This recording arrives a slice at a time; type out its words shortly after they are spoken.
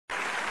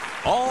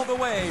All the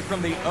way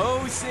from the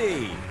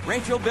OC,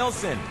 Rachel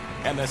Bilson,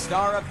 and the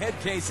star of Head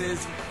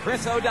Cases,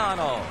 Chris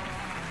O'Donnell.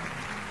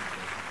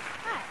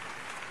 Hi.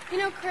 You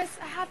know, Chris,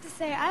 I have to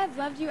say, I have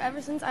loved you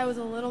ever since I was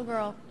a little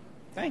girl.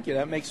 Thank you.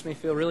 That makes me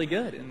feel really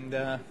good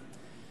and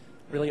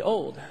really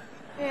old.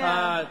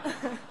 Yeah.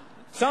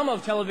 Some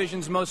of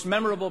television's most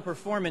memorable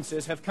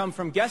performances have come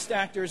from guest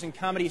actors in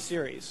comedy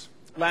series.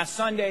 Last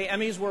Sunday,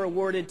 Emmys were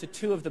awarded to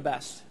two of the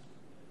best.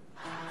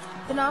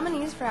 The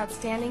nominees for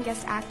Outstanding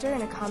Guest Actor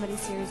in a Comedy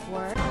Series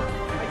were...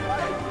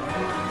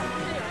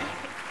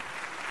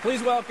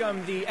 Please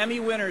welcome the Emmy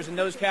winners in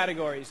those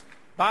categories,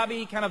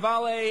 Bobby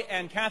Cannavale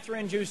and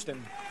Catherine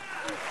Houston.